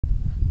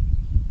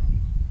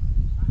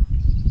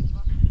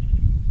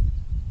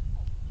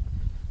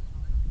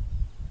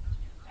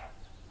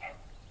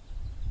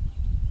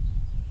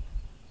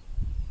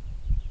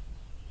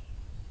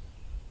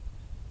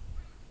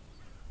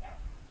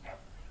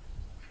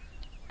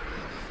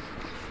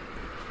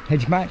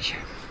hedge match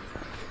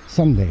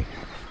Sunday.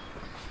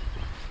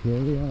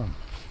 Here we are.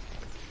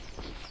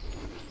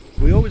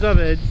 We always have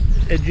an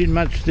edging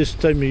match this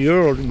time of year,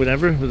 or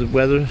whenever, with the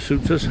weather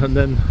suits us, and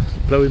then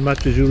ploughing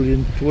match is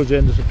usually towards the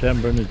end of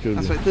September and it's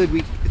usually. That's right, third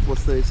week, it was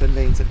third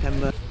Sunday in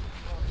September.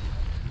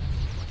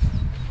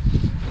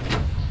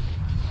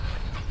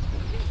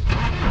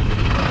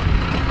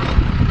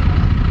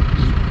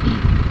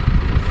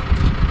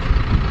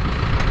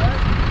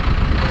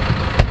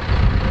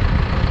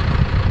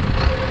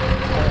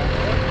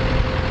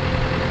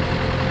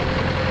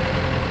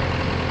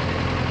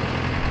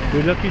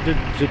 We're lucky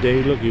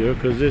today, look here,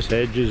 because this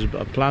hedge is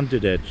a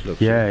planted hedge,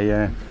 look. Yeah,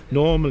 yeah.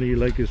 Normally,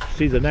 like,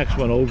 see the next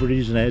one over,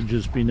 he's an hedge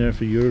has been there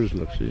for years,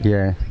 look, see.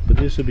 Yeah. But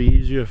this will be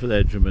easier for the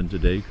hedgemen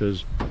today,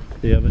 because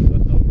they haven't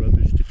got no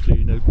rubbish to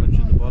clean out much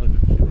in the bottom,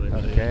 if you see what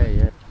I'm saying. Okay,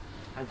 yeah.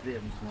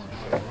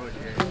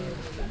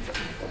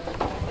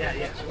 Yeah,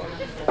 yes.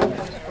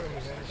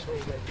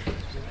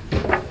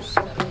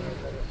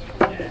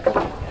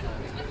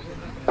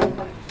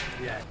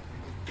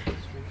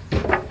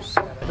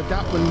 But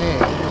that one there,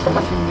 there's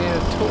nothing there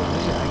at all,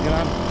 is it?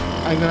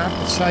 I'm gonna have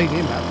to side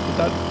him up. Is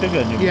that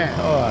bigger? Yeah.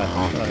 Alright.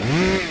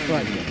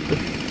 Right. But,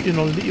 you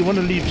know, you want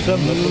to leave some,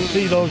 but we'll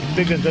see those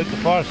big ones out the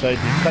far side,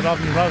 you cut off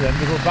and round them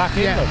to go back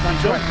in. Yeah, Look.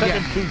 that's Don't right, cut yeah.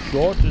 them too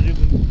short, so you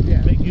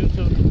can make use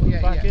of them to put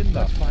them back in.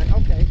 That's fine,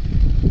 okay.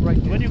 Right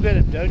then. When you get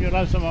it down, you'll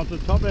have some off the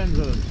top ends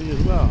of them, see,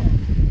 as well.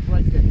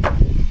 Right then.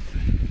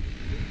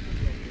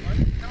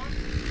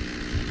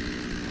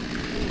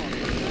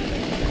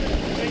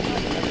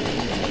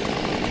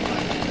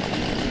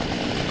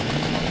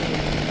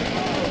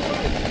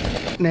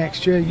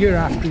 Next year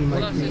after he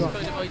might be.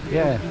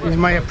 Yeah. He's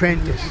my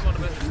apprentice.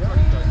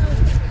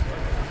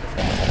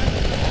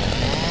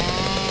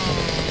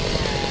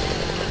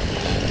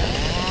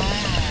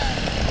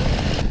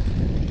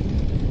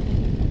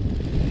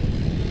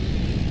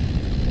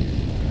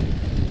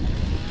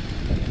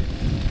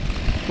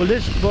 Well,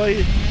 this boy,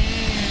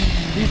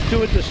 these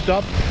two at the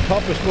top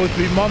are supposed to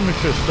be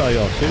Monmouthshire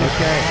style, see?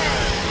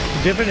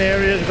 Okay. Different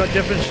areas got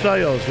different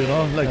styles, you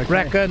know, like Okay.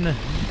 Brecon,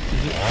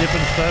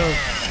 different style,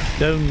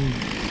 down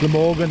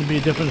Glamorgan to be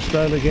a different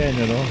style again,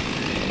 you know.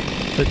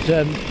 But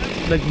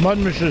like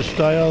Monmouthshire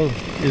style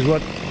is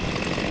what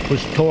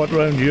was taught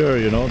around here,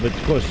 you know, but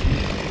of course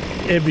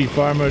every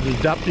farmer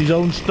adapts his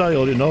own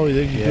style, you know,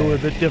 they can do it a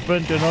bit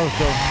different, you know,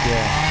 so.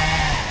 Yeah.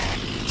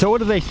 So what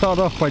do they start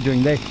off by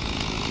doing?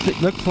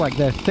 It looks like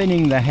they're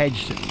thinning the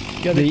hedge.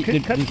 Yeah, they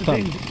cut it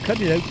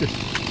out to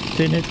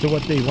thin it to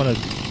what they want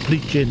to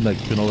pleach in, like,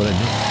 you know what I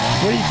mean.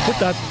 Well, he's put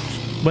that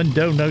one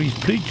down now, he's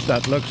pleached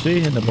that, look,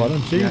 see, in the bottom,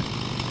 see? Yeah.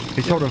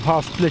 He sort of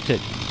half split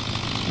it.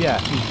 Yeah.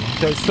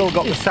 So it's still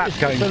got the sap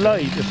going.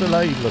 It's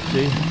alive, look,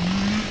 see?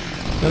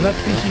 Now that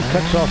piece he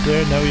cuts off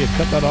there, now you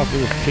cut that off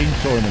with a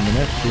chainsaw in a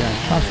minute. Yeah.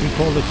 That's what we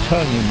call the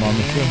tongue in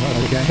Monmouthshire, that's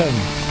Okay. the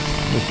tongue.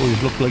 This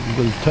always look like a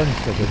little tongue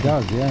stick. It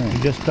does, yeah. You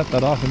just cut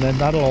that off and then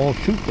that'll all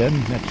shoot then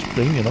next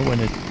spring, you know, when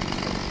it...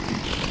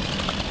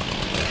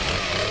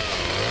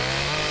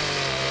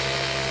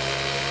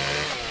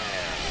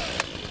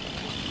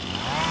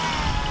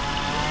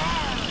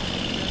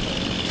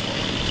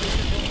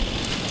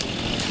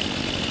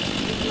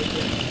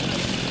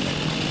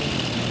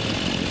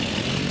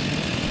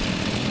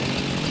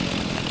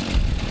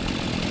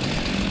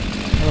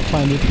 What I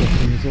find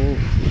interesting is all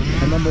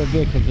a number of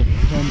vehicles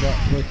have turned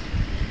up with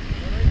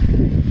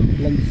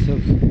lengths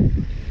of,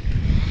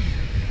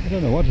 I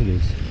don't know what it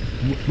is,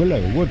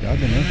 willow, wood, I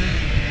don't know,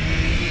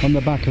 on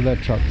the back of their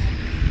trucks.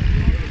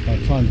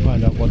 I'll try and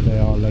find out what they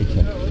are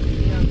later.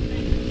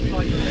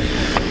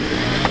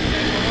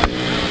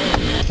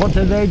 What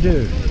do they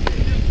do?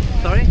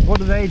 Sorry? What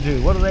do they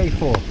do? What are they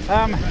for?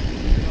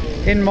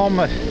 In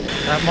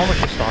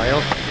Monmouthshire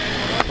style,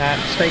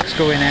 stakes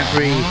go in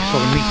every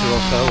sort of metre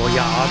or so, or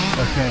yard,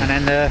 Okay. and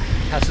then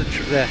as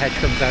the hedge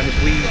comes down,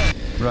 it's weaved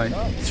Right.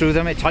 through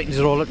them, it tightens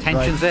it all up,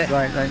 tensions it.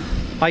 Right.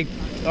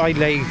 I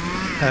lay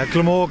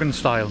Glamorgan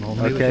style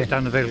normally, which Okay. is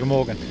down the Vale of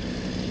Glamorgan.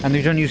 And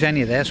we don't use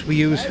any of this,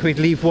 we'd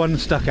leave one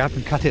stuck up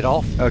and cut it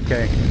off,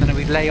 Okay. and then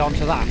we'd lay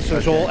onto that, so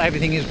it's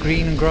everything is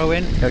green and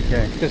growing.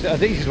 Okay. Because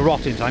these are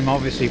rotting time,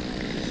 obviously.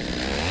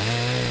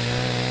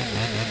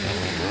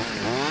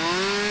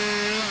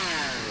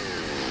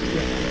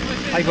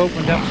 I've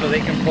opened up so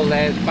they can pull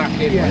theirs back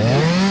in. Yeah.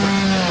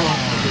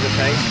 To the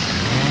face.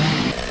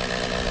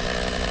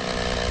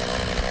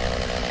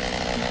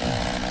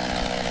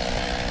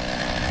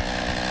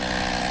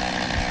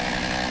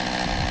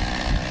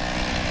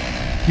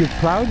 You've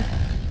ploughed?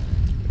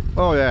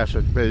 Oh yes,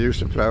 I used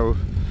to plough.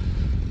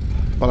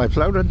 Well, I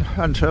ploughed it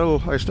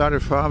until I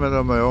started farming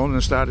on my own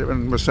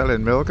and was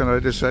selling milk, and I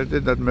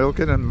decided that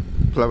milking and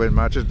ploughing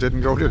matches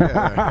didn't go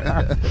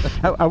together.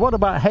 What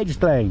about hedge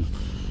laying?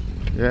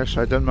 Yes,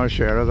 I done my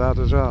share of that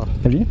as well.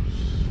 Have you?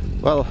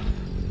 Well,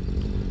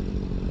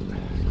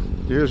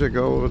 years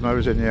ago when I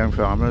was in Young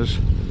Farmers,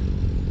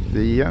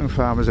 the Young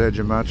Farmers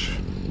edging match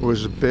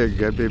was big.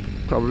 There'd be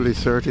probably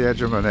 30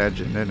 edgermen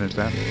edging in it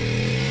then.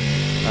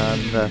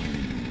 And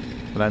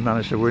and I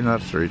managed to win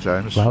that 3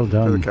 times Well for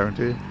done. the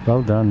county.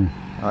 Well done.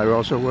 I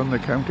also won the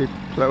county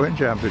ploughing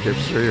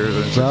championships 3 years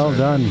in Well succession.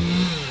 done.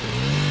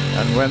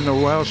 And when the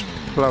Welsh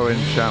ploughing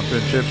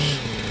championships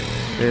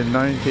in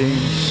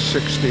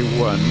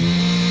 1961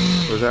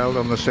 was held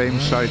on the same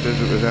site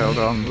as it was held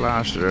on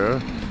last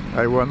year,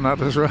 I won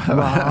that as well.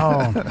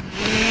 Wow.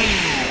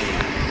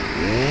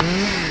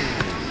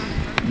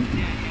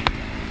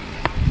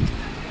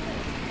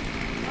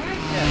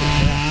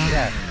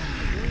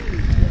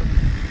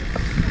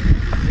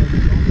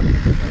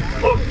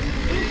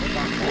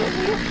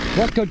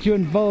 What got you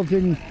involved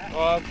in?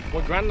 My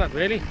granddad,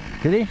 really.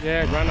 Did he?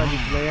 Yeah, granddad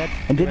used to lay head.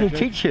 And did he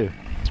teach you?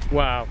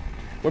 Wow.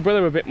 My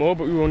brother a bit more,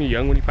 but we were only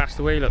young when he passed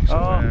away. Look, so,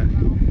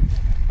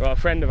 well, a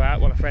friend of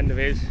ours, well, a friend of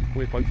his,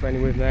 we're quite friendly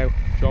with now.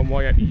 John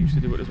Wyatt, he used to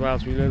do it as well,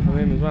 so we learned from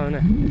him as well,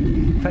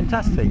 innit?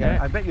 Fantastic. Yeah.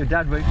 I bet your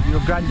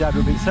granddad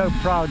would be so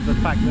proud of the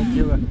fact that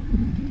you were.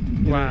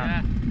 Wow.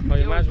 Yeah. Can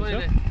you imagine,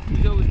 sir? He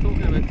was always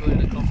talking about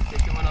doing a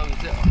competition when I was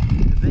little.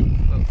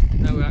 But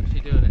now we're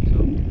actually doing it, so.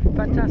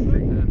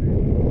 Fantastic.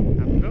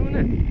 Have to go,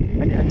 innit?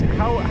 And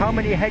how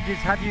many hedges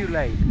have you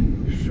laid?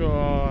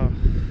 Sure.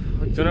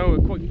 I don't know,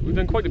 we've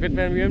done quite a bit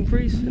of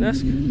Prix in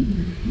Esk.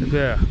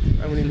 Yeah.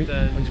 How many metres?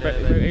 I expect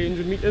about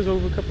 800 metres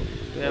over a couple.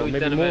 Yeah, we've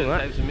maybe done more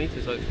about than 1,000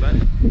 metres, I expect.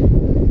 Taking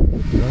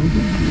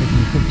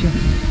a picture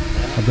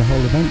of the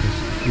whole event.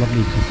 It's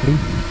lovely to see.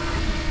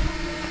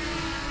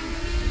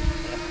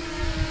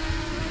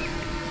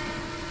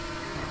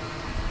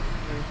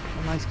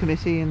 A nice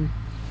committee, and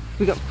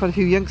we've got quite a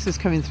few youngsters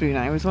coming through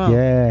now as well.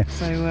 Yeah.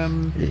 So,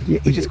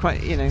 which is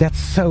quite, you know. That's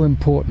so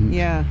important.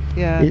 Yeah,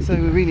 yeah. So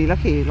we're really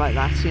lucky like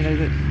that, you know,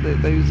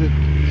 that those are,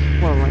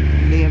 well, like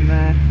Liam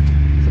there,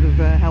 sort of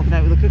helping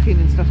out with the cooking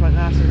and stuff like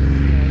that.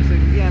 And, you know, so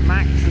yeah,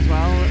 Max as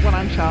well. Well,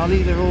 and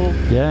Charlie, they're all,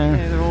 Yeah. you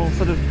know, they're all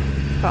sort of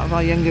part of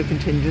our younger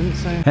contingent.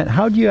 So. And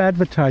how do you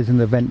advertise an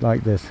event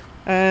like this?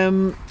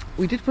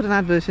 We did put an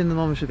advert in the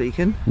Monmouthshire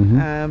Beacon,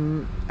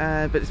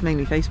 but it's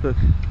mainly Facebook.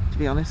 To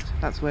be honest,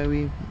 that's where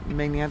we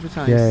mainly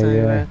advertise. Yeah, so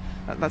yeah.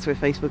 That's where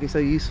Facebook is so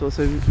useful.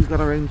 So we've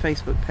got our own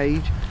Facebook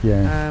page.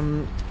 Yeah.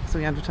 So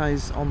we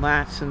advertise on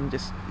that, and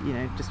just, you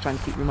know, just trying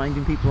to keep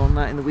reminding people on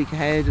that in the week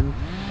ahead and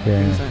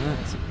things like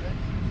that. So.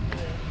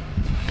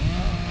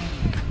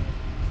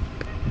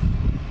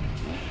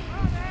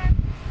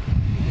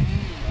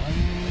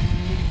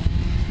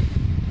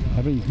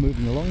 Everything's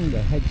moving along.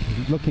 The hedge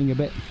is looking a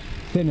bit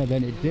thinner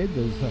than it did.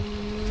 There's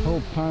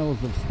whole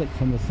piles of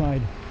sticks on the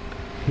side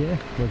here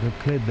where they've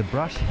cleared the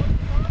brush,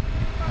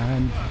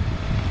 and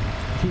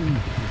tea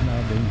is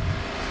now being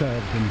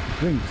served and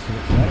drinks. So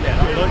it's like.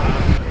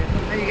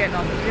 How are you getting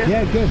on?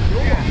 Yeah, good.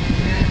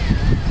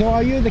 So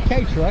are you the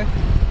caterer?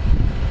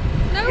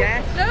 No,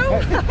 Yes.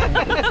 no.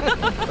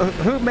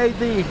 Who made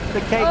the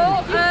cake?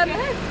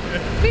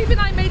 Phoebe and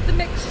I made the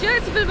mixture.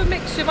 It's a bit of a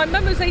mixture. My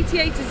mum was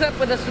 88, is up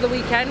with us for the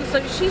weekend, so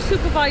she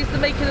supervised the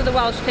making of the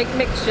Welsh cake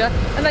mixture,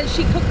 and then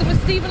she cooked them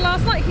with Stephen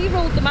last night. He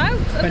rolled them out,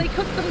 and they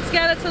cooked them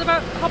together till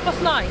about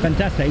 9:30.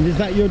 Fantastic. And is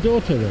that your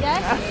daughter then?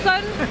 Yes,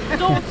 son,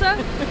 daughter.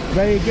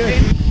 Very good.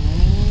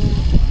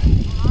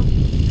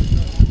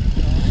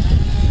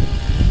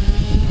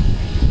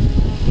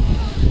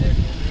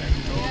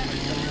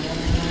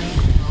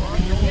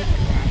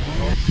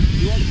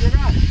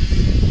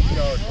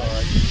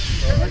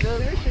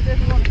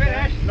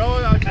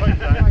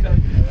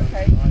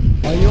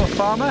 Are you a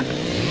farmer?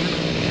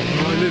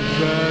 I live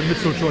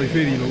Monmouthshire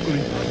fairly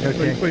locally.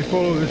 Okay. I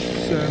follow this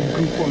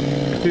group on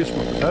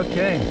Facebook.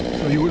 Okay.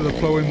 So you were the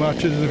ploughing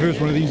matches. The first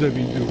one of these I've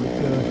been to.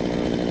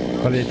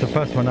 Well, it's the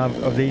first one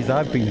of these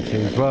I've been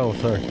to as well,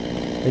 so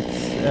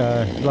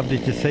it's lovely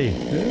to see.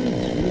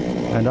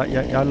 Yeah, and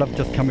I love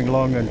just coming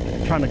along and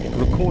trying to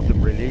record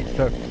them really.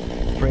 So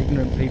for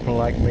ignorant people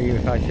like me,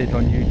 if I see it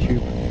on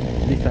YouTube,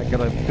 at least I get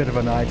a bit of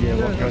an idea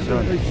of what goes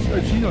on.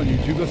 I've seen on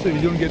YouTube. That's it.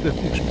 You don't get the,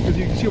 because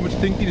you can see how much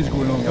thinking is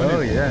going on.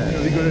 Oh yeah.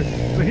 You know,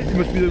 it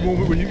must be the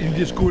moment when you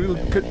just go a little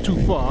bit too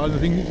far. The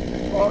thing.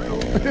 I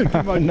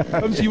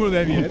haven't seen one of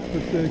them yet,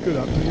 but could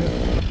happen. Yeah.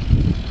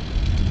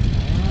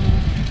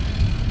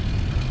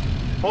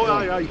 Oh,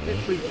 aye,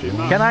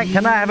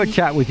 Can I have a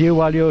chat with you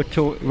while you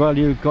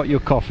got your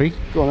coffee?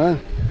 Go on then.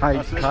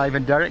 Hi, Clive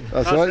and Derek.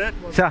 That's right.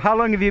 So how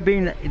long have you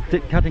been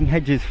cutting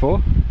hedges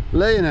for?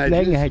 Laying hedges.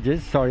 Laying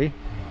hedges, sorry.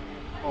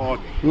 Oh,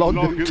 too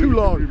long. Too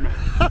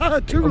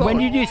long. When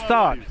did you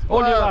start?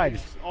 All your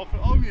lives?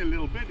 Only a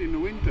little bit in the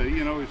winter,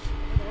 you know, it's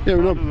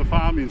part of the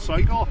farming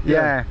cycle.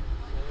 Yeah.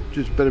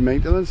 Just a bit of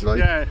maintenance, like.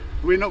 Yeah,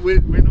 we're not.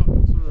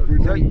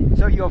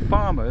 So you're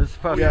farmers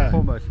first and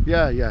foremost.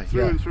 Yeah.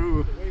 Through and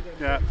through.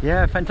 Yeah.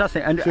 Yeah,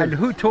 fantastic. And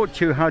who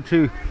taught you how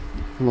to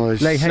lay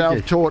hedges?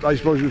 Self-taught, I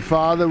suppose. My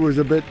father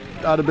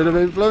had a bit of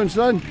influence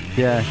then.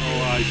 Yeah.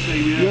 Oh, I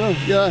see.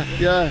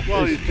 Yeah.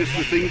 Well, it's just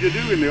the thing to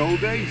do in the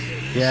old days.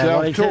 Yeah,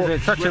 well,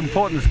 it's such an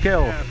important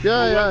skill.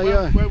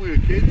 Yeah. When we were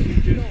kids,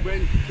 we just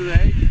went to the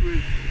hedge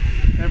with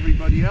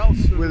everybody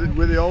else.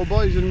 With the old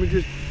boys, and we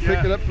just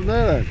picked it up from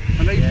there then.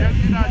 And they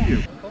shouted at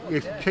you.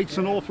 it takes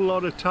an awful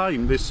lot of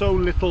time. There's so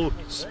little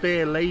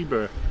spare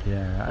labour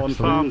on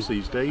farms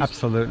these days.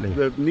 Absolutely.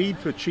 The need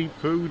for cheap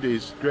food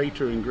is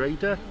greater and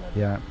greater.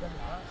 Yeah.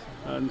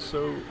 And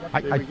so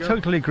I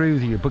totally agree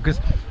with you, because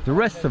the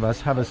rest of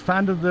us have a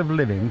standard of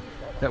living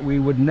that we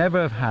would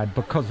never have had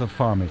because of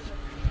farmers.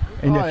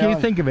 And if you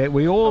think of it,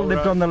 we all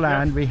lived on the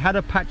land, we had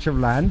a patch of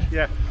land.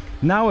 Yeah.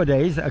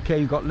 Nowadays, okay,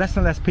 you've got less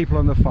and less people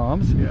on the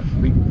farms. Yeah.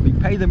 We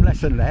pay them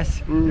less and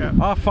less. Yeah.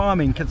 Our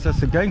farming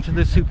consists of going to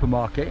the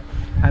supermarket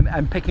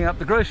and picking up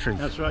the groceries.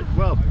 That's right.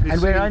 Well,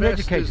 and we're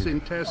investors uneducated.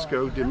 in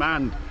Tesco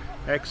demand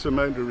X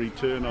amount of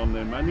return on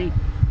their money.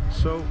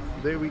 So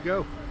there we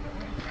go.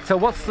 So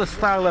what's the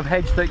style of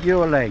hedge that you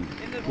are laying?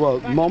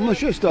 Well,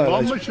 Monmouthshire style.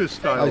 Monmouthshire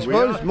style, I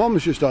suppose.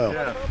 Monmouthshire style.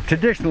 Yeah.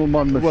 Traditional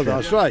Monmouthshire. Well,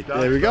 that's right.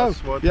 There we go.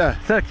 Yeah.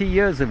 30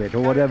 years of it, or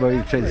whatever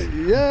it is.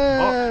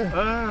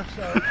 Yeah.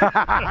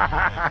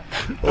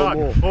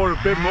 Or a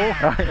bit more.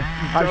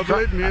 Double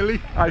it,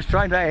 nearly. I was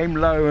trying to aim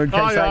low in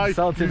case I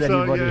insulted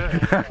anybody.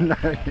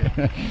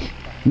 Yeah.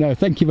 No,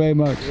 thank you very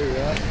much.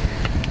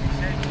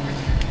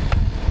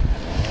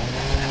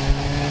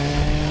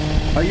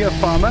 Are you a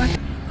farmer?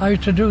 I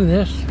used to do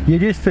this. You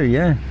used to,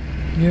 yeah.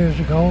 Years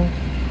ago.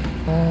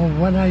 Oh,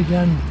 when I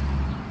done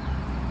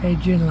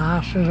hedging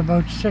last, it was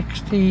about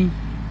 62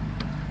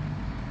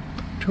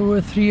 or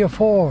 3 or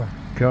 4.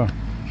 Sure.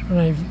 That's when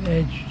I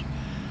hedged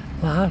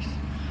last.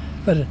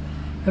 But it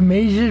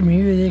amazes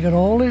me, they got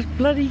all this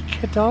bloody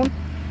kit on,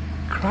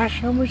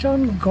 crash helmets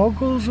on,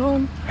 goggles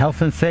on.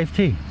 Health and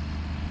safety.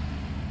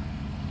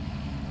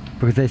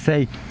 Because they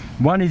say,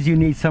 one is you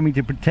need something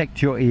to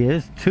protect your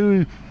ears.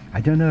 2, I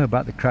don't know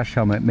about the crash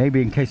helmet,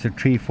 maybe in case a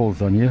tree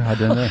falls on you, I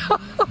don't know.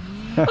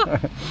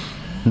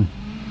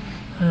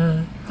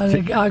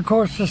 And of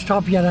course to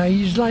stop your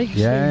eyes, like, save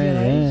your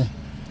eyes.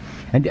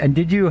 And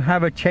did you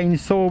have a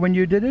chainsaw when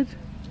you did it?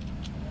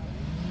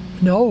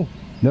 No.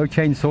 No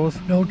chainsaws?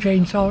 No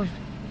chainsaws.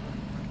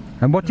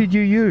 And what did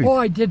you use? Oh,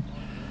 I did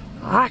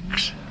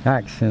axe.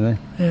 Axe, you know.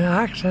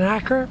 Axe and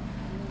acre.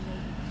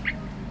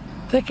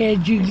 Thick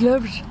edging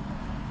gloves.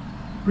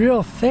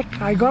 Real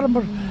thick. I got them.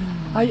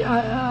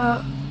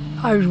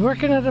 I was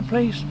working at a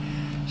place,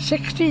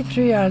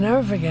 63, I'll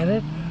never forget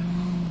it,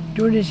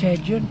 doing this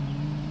hedging.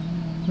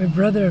 My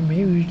brother and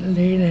me, we was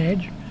laying a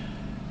hedge,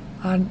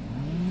 and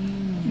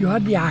you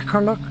had the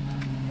acre look,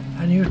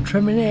 and you were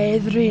trimming the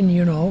heathering,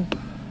 you know,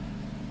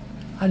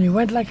 and you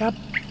went like that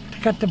to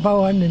cut the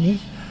bough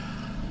underneath,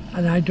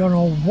 and I don't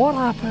know what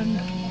happened,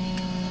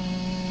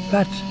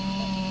 but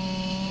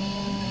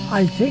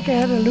I think I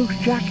had a loose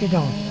jacket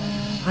on,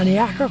 and the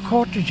acre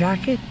caught the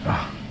jacket.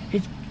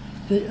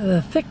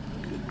 The thick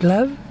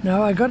glove,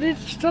 now I got it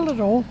still at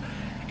home,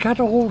 cut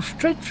a hole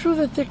straight through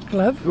the thick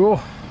glove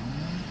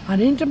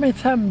and into my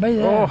thumb by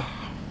there.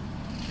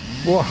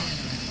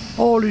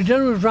 All he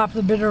done was wrap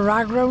the bit of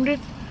rag round it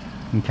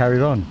and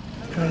carried on.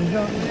 Carried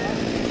on.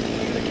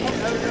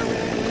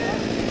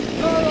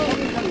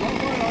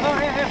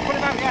 Put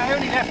him out, I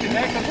only left him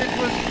there because it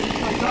was,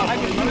 I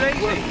was too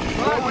lazy.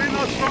 Well, we're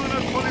not strong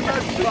enough to pull him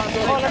out.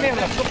 Oh, let me have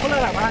a look. Pull it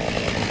out, man.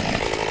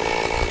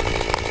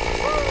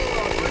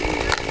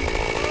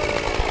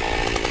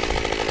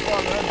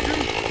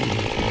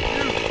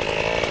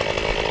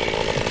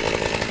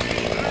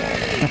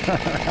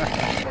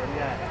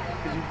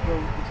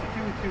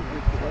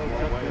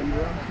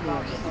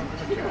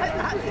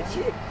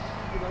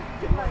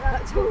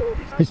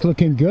 It's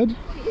looking good.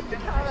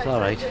 It's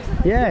alright.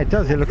 Yeah, it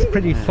does. It looks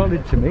pretty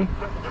solid to me.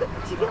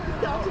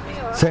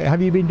 So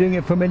have you been doing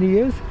it for many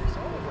years?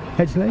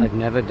 Hedge laying? I've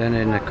never done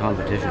it in a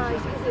competition.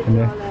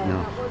 No.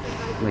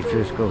 My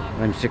first go.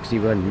 I'm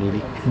 61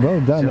 nearly.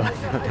 Well done. So I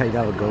thought I'd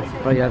have a go.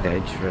 But I have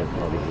hedged for a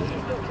lot of years.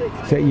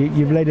 So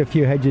you've laid a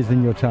few hedges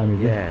in your time, have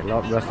you? Yeah, a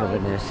lot rougher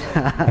than this.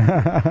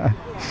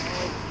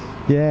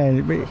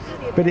 Yeah,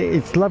 but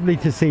it's lovely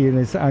to see,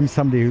 and I'm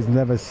somebody who's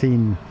never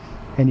seen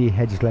any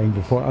hedge laying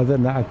before. Other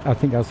than that, I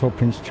think I saw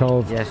Prince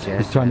Charles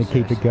was trying to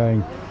keep it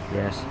going.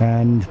 Yes.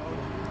 And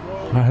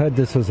I heard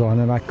this was on,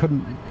 and I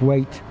couldn't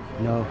wait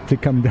to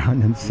come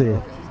down and see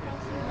it.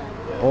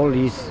 All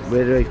these,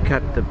 where I've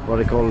cut what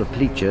I call the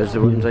pleachers,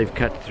 the ones I've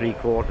cut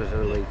 3/4 of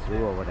the way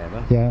through or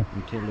whatever,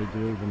 until they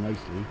grow them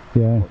nicely,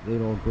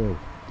 they'll all grow.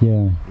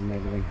 Yeah. And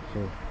everything,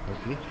 so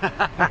hopefully.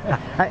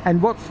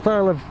 And what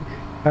style of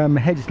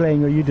hedge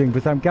laying are you doing?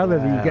 Because I'm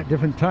gathering you get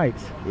different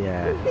types.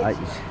 Yeah,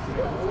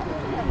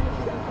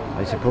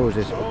 I suppose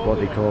it's what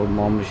they call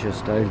Monmouthshire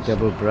Style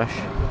double brush,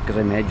 because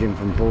I'm hedging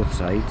from both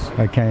sides.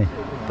 Okay.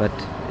 But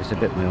it's a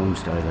bit my own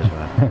style as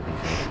well.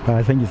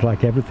 I think it's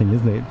like everything,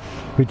 isn't it?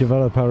 We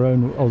develop our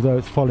own, although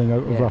it's following a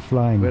rough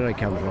line. Where I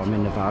come from,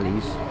 in the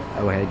valleys,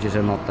 our hedges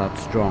are not that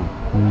strong.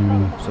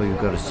 So you've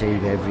got to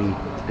save every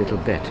little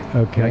bit.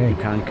 Okay. Like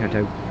you can't cut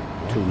out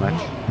too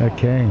much.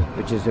 Okay.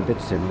 Which is a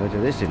bit similar to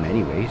this in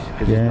many ways,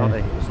 because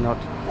it's not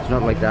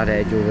like that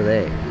hedge over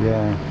there.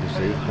 Yeah. You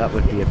see, that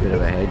would be a bit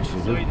of a hedge.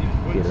 It would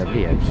be a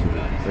lovely hedge.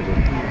 But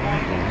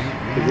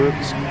the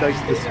work's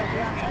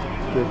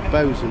the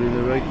bows are in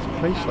the right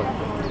place, like.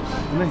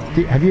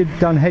 Have you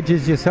done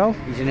hedges yourself?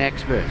 He's an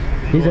expert.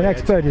 He's an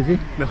expert, is he?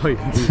 No,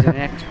 he's an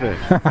expert.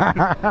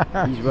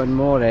 He's won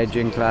more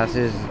hedging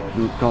classes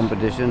and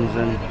competitions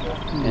than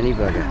any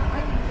bugger.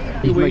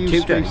 He's my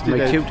tutor.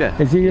 My tutor.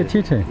 Is he your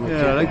tutor?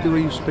 Yeah, I like the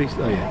way you spaced.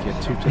 Oh yeah,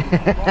 tutor.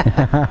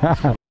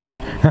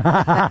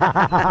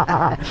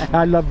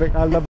 I love it.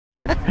 I love it.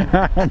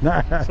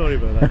 Sorry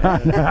about that.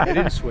 I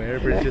didn't swear,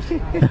 but it's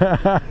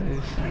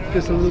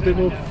just a little bit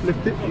more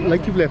lifted.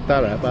 Like you've left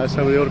that up. That's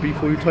how they ought to be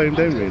before you tie them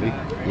down, really.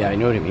 Yeah, I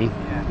know what I mean.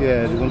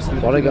 Yeah.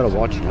 What I gotta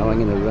watch now, I'm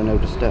gonna run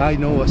out of stuff. I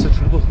know, that's the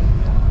trouble.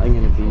 I'm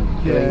gonna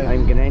be. Yeah.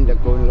 I'm gonna end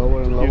up going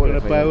lower and lower. You're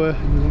gonna bower.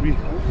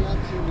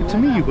 But to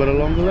me, you've got a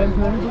longer length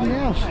than anybody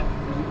else.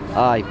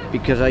 Aye,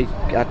 because I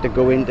had to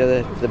go into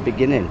the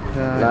beginning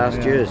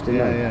last year's,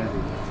 didn't I?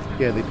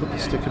 Yeah, they put the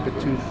stick a bit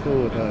too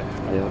forward. I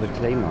ought to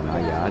claim on my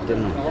yard,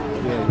 didn't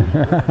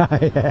I?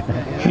 Yeah.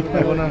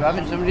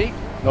 Having somebody?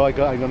 No, I'm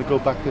gonna go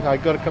back to. I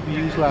got a couple of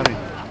ewes, Larry.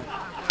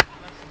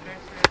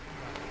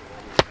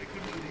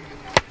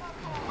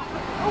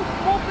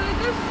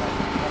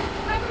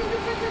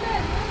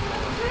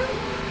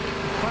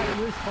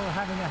 Useful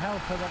having a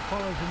helper that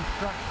follows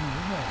instructions,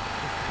 isn't it?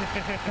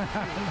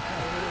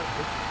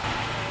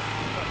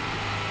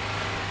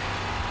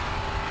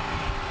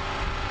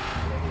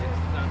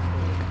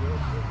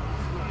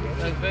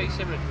 It's very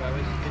similar to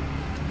ours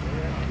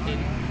in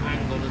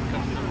angle and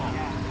cutting them off.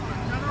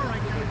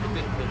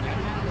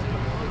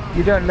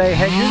 You don't lay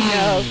hedges?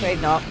 No,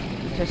 afraid not.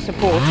 Just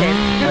support him.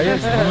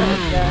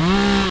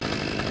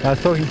 I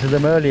was talking to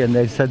them earlier and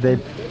they said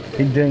they'd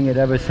been doing it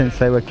ever since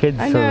they were kids.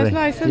 I know, it's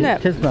nice, isn't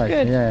it? It is nice,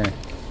 good. Yeah.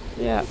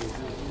 Yeah,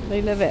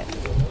 they love it.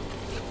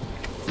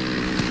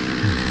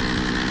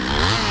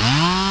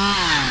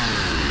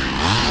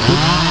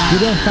 You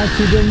don't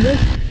fancy doing this?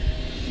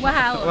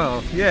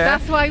 Well, yeah.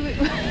 That's why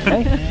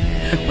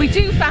we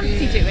do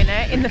fancy doing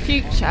it in the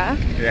future.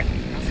 Yeah.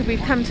 So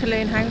we've come to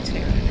learn how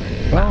to.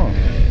 Oh,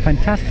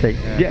 fantastic.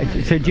 Yeah.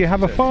 So do you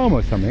have a farm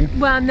or something?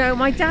 Well, no,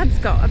 my dad's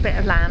got a bit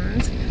of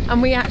land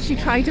and we actually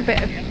tried a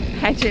bit of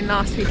hedging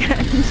last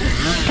weekend.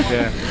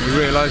 Yeah, we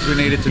realised we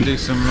needed to do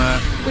some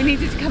we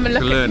needed to come and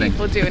look at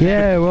people doing it.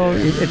 Yeah, well,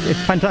 it's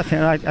fantastic.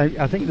 And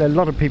I think that a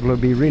lot of people would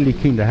be really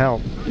keen to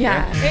help.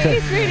 Yeah, it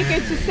is really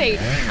good to see.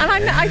 And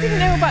I didn't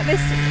know about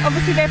this.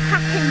 Obviously, they're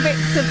packing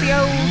bits of the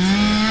old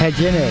hedge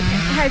in it.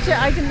 Hedge.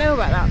 I didn't know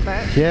about that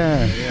bit.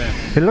 Yeah.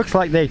 It looks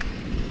like they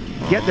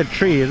get the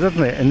tree,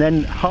 doesn't it, and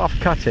then half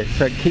cut it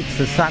so it keeps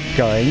the sap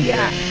going.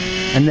 Yeah.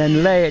 And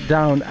then lay it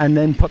down and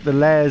then put the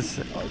layers,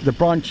 the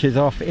branches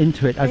off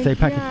into it as they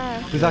pack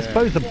it. Because I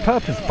suppose the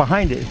purpose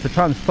behind it is to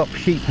try and stop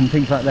sheep and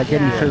things like that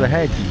getting through the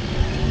hedge.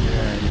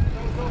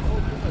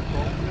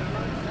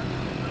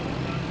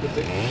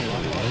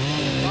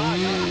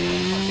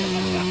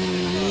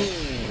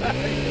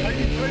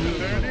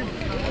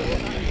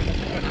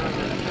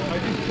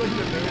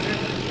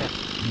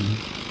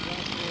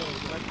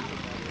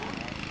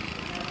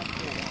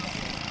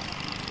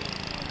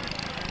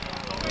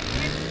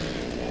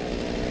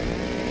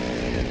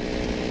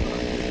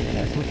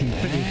 That's looking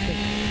pretty thick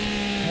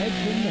hedge,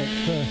 isn't it?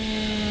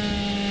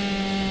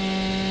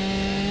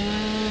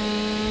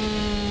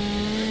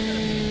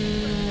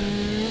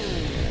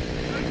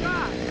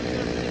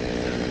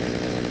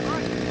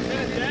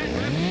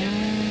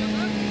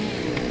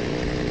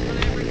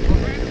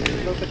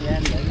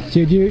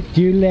 So do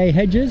you lay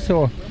hedges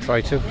or?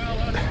 Try to. A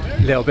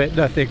little bit,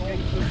 nothing.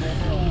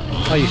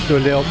 I used to do a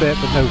little bit,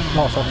 but no,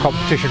 lots of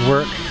competition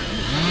work.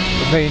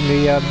 But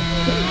mainly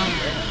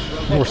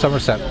North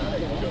Somerset.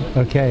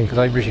 Okay. Because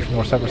I'm originally from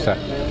North Somerset.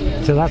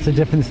 So that's a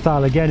different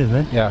style again, isn't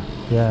it? Yeah.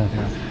 Yeah.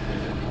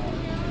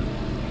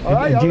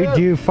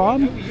 Do you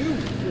farm?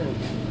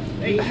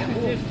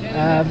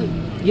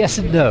 Yes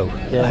and no.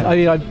 Yeah. I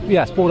mean, I'm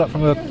brought up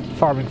from a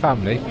farming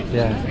family.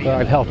 Yeah. But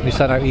I've helped my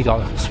son out. He got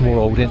a small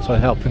holding, so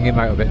I'm helping him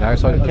out a bit now.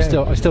 So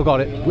I still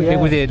got it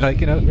within, like,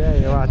 you know.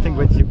 Yeah. Well, I think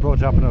once you're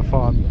brought up on a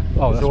farm,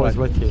 it's always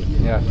with you.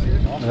 Yeah.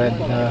 And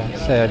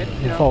then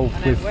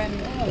involved with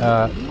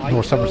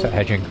North Somerset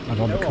hedging. I'm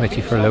on the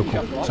committee for a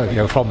local,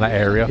 so from that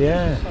area.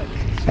 Yeah.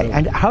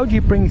 And how do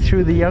you bring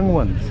through the young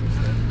ones?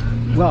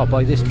 Well,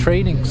 by this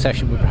training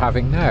session we're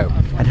having now.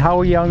 And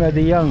how young are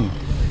the young?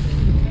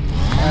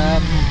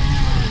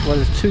 Well,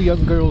 there's 2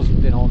 young girls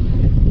who've been on.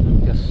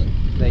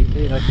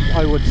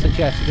 I would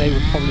suggest they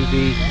would probably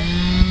be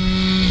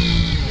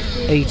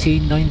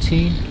 18,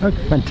 19. Oh,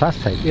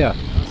 fantastic. Yeah. So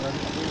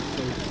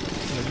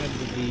a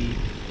member of the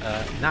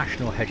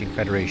National Hedging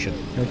Federation.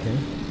 Okay.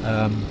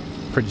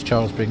 Prince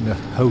Charles being the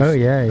host,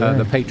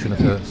 the patron of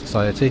the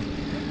society,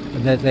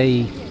 and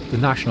the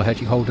National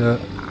Hedging hold an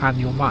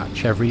annual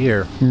match every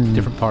year in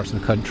different parts of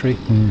the country,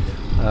 and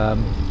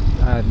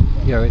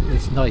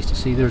it's nice to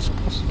see there's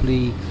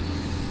possibly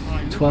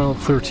 12,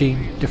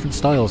 13 different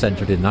styles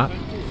entered in that.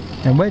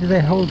 And where do they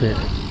hold it?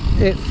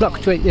 It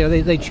fluctuates.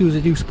 They choose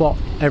a new spot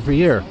every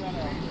year.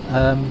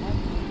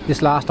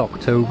 This last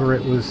October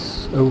it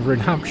was over in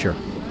Hampshire.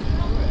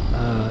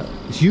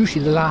 It's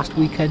usually the last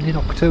weekend in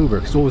October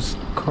because it always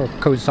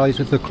coincides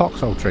with the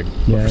clocks altering.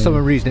 But for some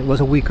reason it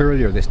was a week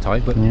earlier this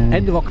time, but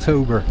end of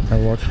October.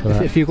 I'll watch for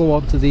that. If you go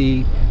on to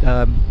the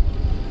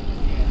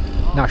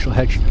National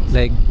Hedge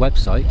Laying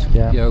website,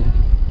 you know,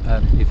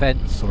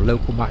 events or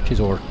local matches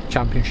or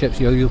championships,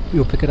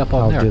 you'll pick it up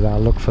on there. I'll do that. I'll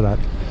look for that.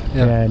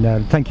 Yeah.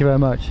 No, thank you very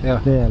much. Yeah,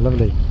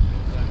 lovely.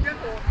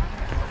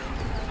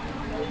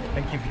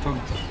 Thank you for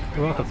talking to us.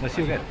 You're welcome. I'll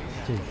see you again.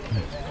 Where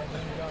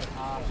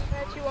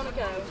do you want to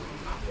go?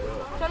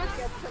 Tell us.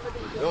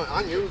 No,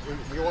 I knew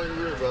you want to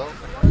do as well.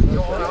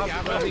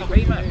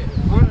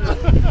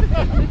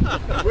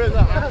 Where's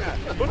that?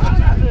 What's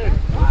happening?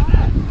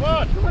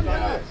 What?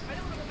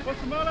 What's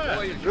the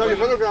matter? Your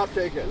photograph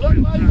taken. Look,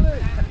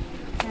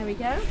 there we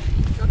go.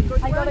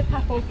 I got a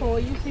couple for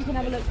you so you can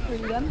have a look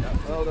through them.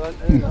 Well done.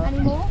 Any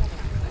more?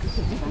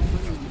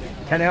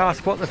 Can I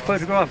ask what the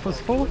photograph was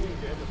for?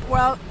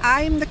 Well,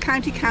 I'm the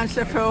county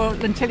councillor for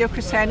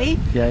Llangattock.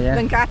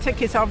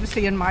 Llangattock is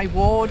obviously in my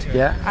ward,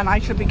 and I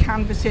shall be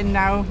canvassing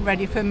now,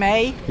 ready for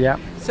May.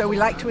 So we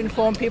like to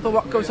inform people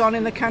what goes on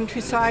in the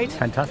countryside.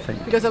 Fantastic.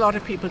 Because a lot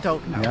of people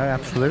don't know. Yeah,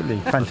 absolutely.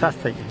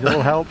 Fantastic. It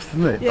all helps,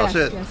 doesn't it? Yes,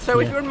 that's it. Yes. So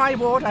if you're in my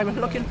ward, I'm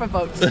looking for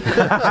votes. That's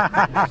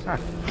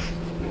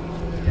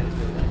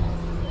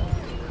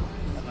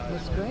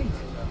great.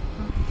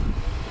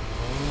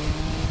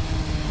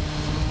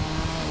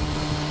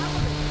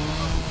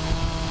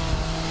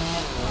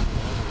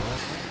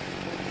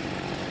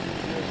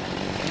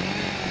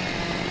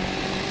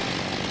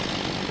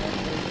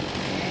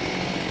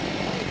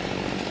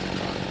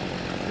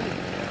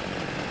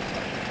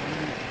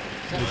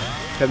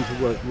 Come to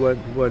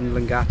one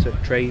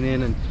Llangattock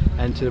training and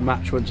entered a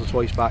match once or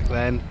twice back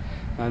then,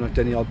 and I've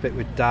done the odd bit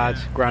with Dad.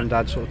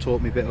 Granddad sort of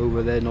taught me a bit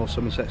over there, North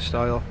Somerset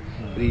style,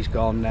 but he's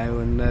gone now,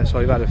 and so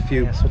I've had a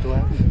few.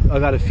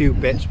 I've had a few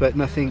bits, but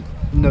nothing,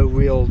 no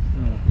real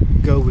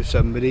go with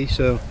somebody.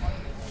 So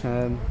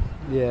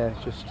yeah,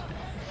 just.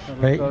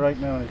 Right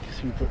now, I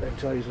guess we put them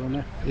ties on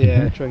there.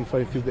 Yeah, try and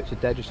find a few bits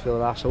of dead just to fill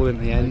the asshole in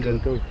the end,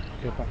 and go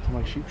back to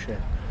my sheep shed.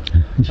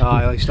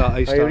 I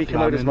only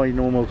came out as my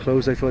normal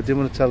clothes. I thought I didn't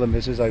want to tell the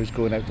missus I was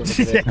going out on the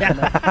day.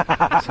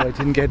 So I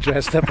didn't get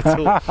dressed up at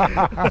all.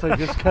 So I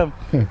just come.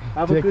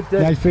 Have a good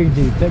day. Nice speaking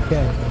to you. Take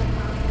care.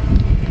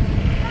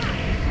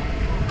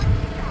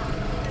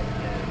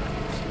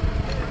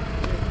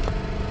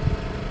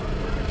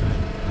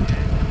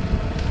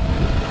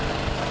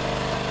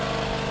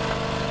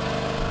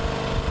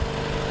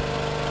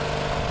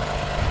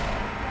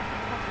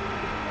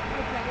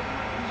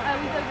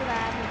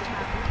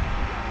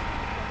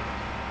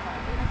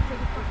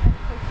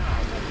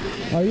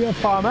 Are you a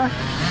farmer?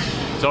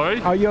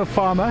 Sorry? Are you a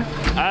farmer?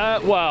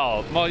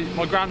 Well,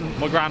 my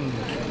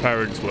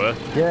grandparents were.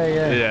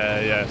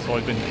 Yeah. So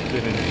I've been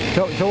in.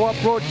 So what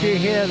brought you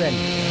here then?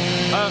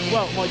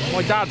 Well,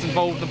 my dad's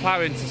involved in the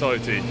ploughing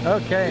society.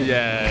 Okay.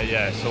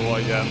 Yeah. So I.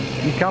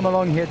 You come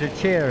along here to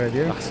cheer, have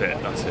you? That's it.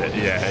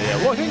 Yeah.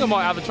 Well, I think I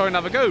might try and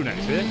have a go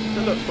next year.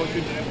 It looks quite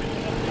good.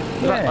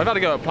 Yeah. I've had to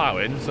go at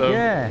ploughing, so.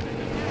 Yeah.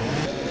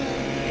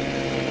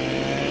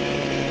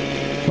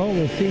 Well,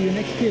 we'll see you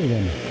next year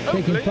then.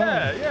 Hopefully,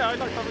 yeah, I'd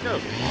like to have a go.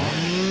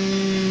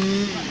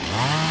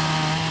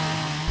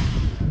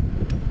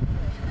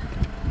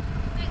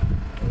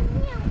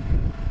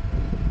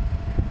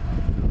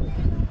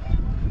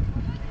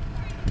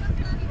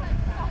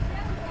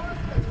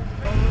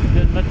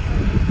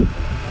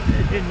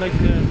 Didn't like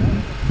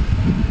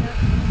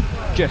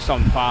just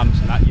on farms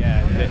and that,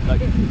 yeah.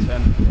 Like I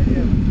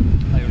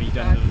only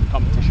done the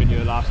competition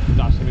year last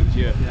time it was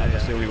year.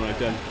 That's the only one I've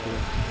done.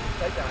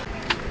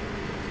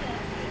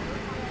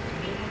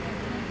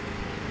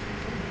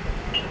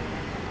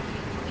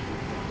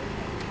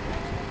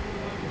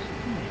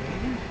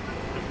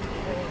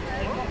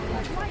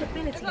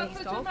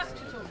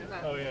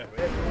 Oh yeah.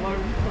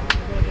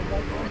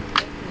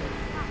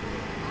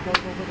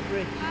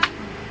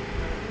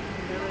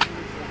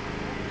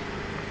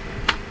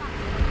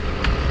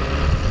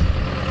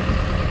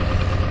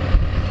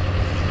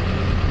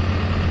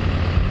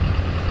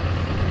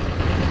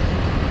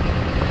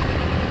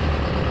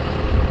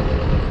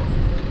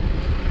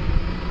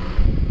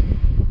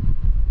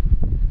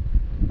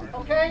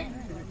 Okay.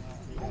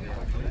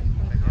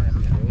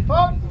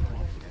 Fun.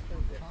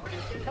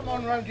 Come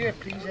on round here,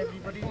 please,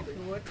 everybody, if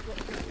you would.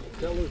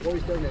 Tell those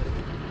boys down there.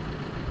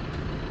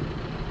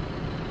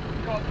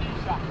 I got the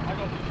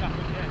shaft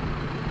again.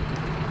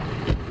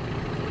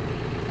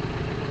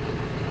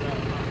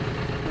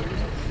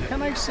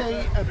 Can I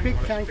say a big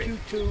thank you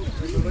to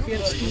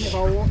Steve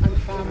Howell and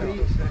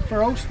family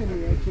for hosting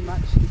the Edgy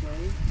match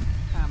today.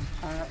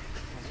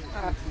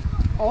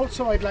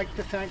 Also, I'd like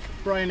to thank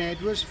Brian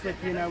Edwards for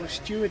being our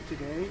steward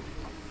today,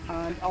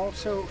 and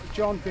also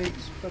John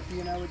Biggs for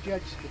being our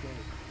judge today.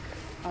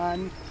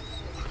 And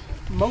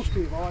most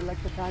of all, I'd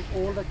like to thank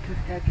all the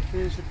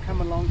competitors that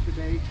come along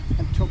today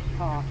and took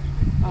part.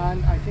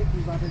 And I think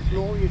we've had a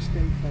glorious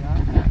day for that.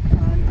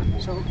 And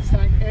so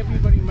thank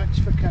everybody much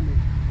for coming.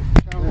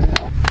 So, a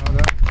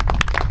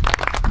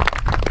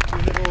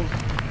little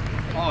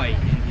eye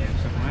in here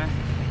somewhere.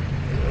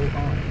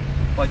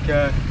 Like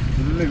a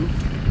loop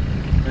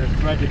with a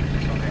threaded on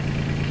it.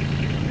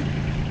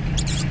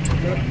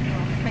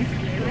 Thank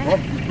you.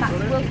 That's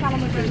Will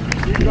Salomon.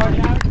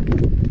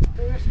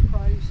 first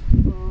prize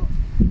for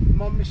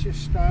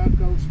Monmouthshire Style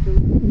goes to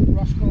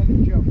Roscoe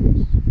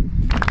Jones.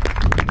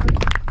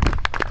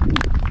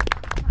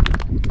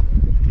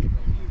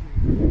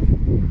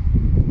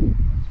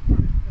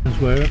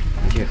 Swear it?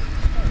 Yeah.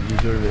 You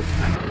deserve it.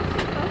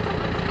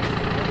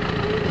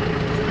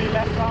 Should be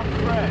left arm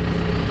thread.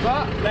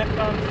 What? Left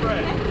arm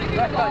thread.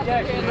 Left arm,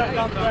 yeah, she's left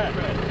arm thread.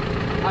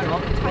 Hang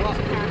on.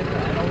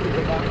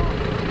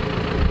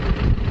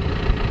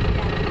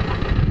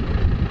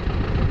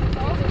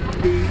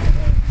 The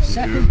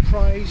second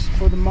prize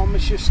for the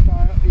Monmouthshire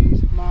Style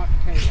is Mark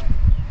Taylor.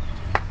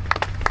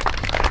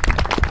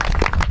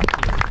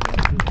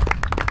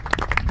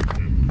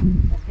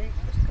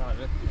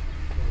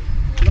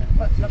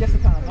 Just a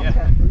card,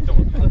 okay.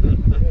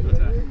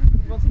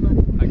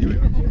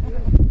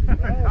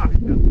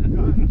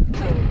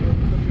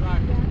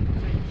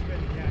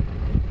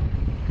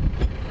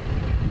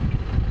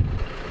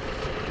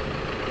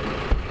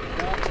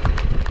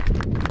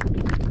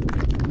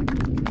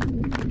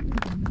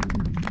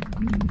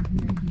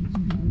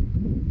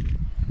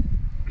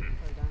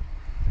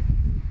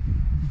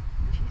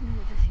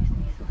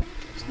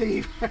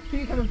 Steve, can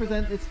you come and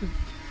present this?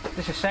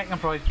 This is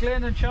second prize.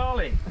 Glenn and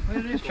Charlie.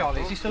 Where is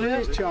Charlie? Is he still here?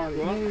 Where's Charlie?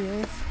 Here he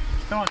is.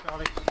 Come on,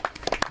 Charlie.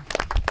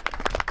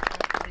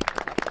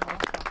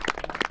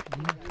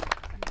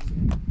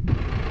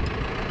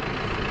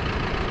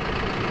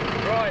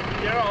 Right,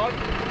 you're on.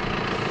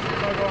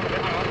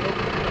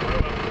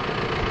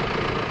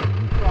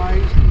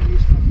 Prize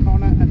is for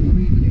Connor and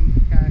Louis Kingdom.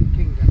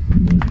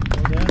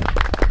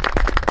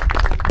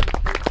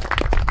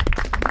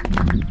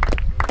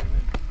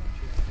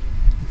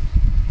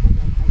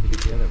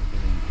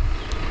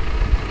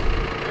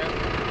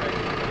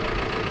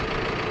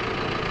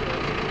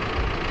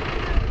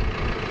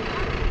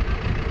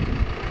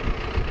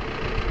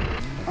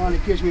 And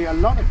it gives me a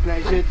lot of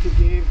pleasure to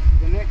give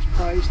the next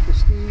prize to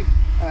Steve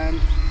and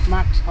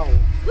Max Hull.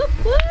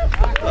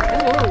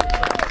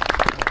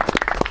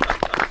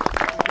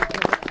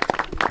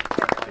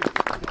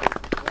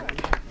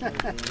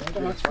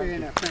 That's fair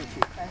enough, thank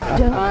you.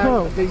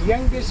 And the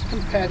youngest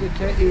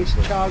competitor is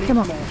Charlie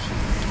Mawson.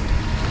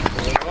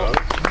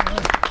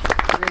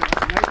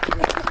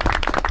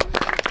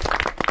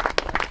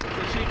 So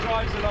she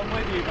drives along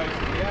with you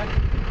basically, yeah?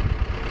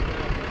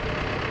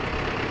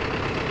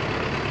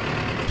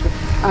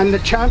 And the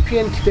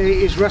champion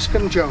today is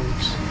Ruscombe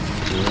Jones.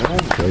 Well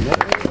done.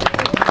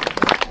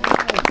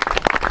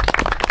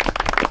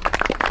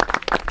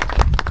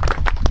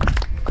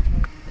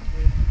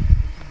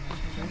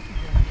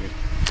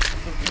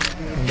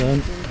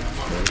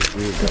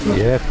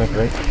 Yeah,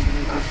 perfect.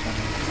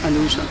 And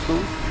who's that for?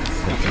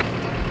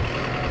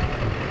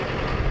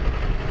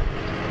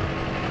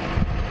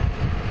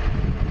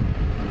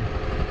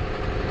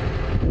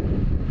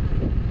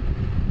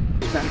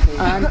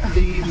 And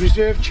the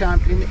reserve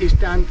champion is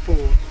Dan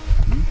Ford.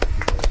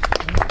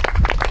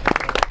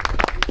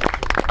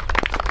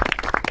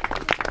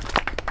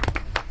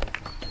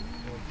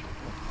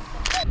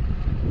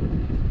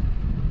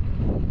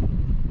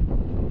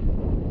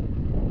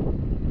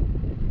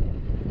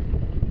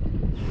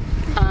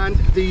 And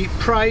the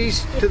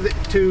prize to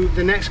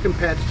the next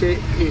competitor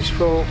is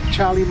for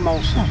Charlie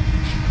Molson.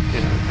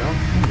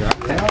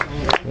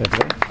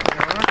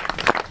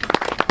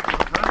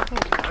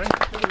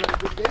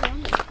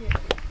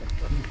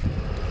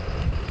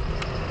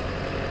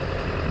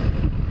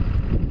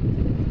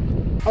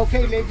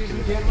 Okay, ladies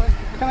and gentlemen,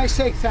 can I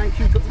say thank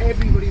you to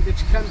everybody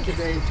that's come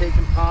today and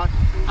taken part,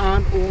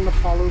 and all the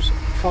followers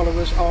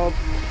of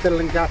the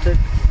Llangattock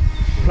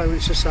Ploughing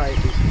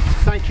Society.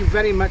 Thank you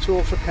very much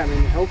all for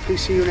coming. Hopefully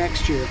see you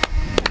next year.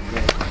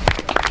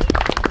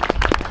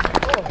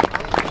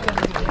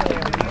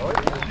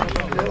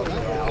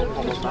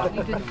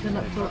 You didn't turn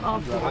up till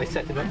after. I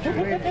set it up.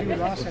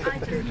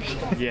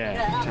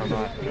 Yeah, tell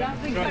that.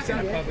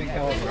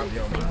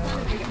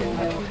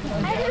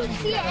 I don't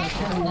see it.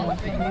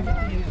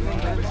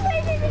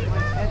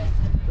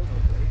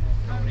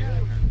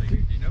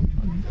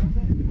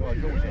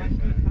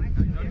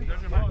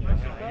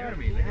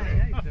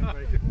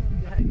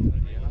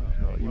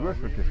 You work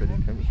for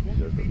Tiffany Chemistry,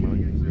 so that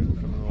money is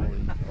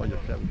on your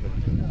seven.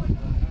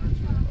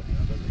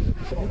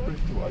 You've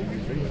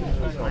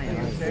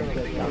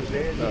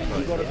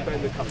got to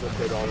spend a couple of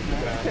quid on it.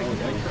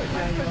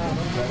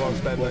 You've got to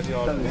spend money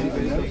on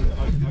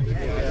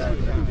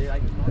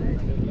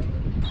it.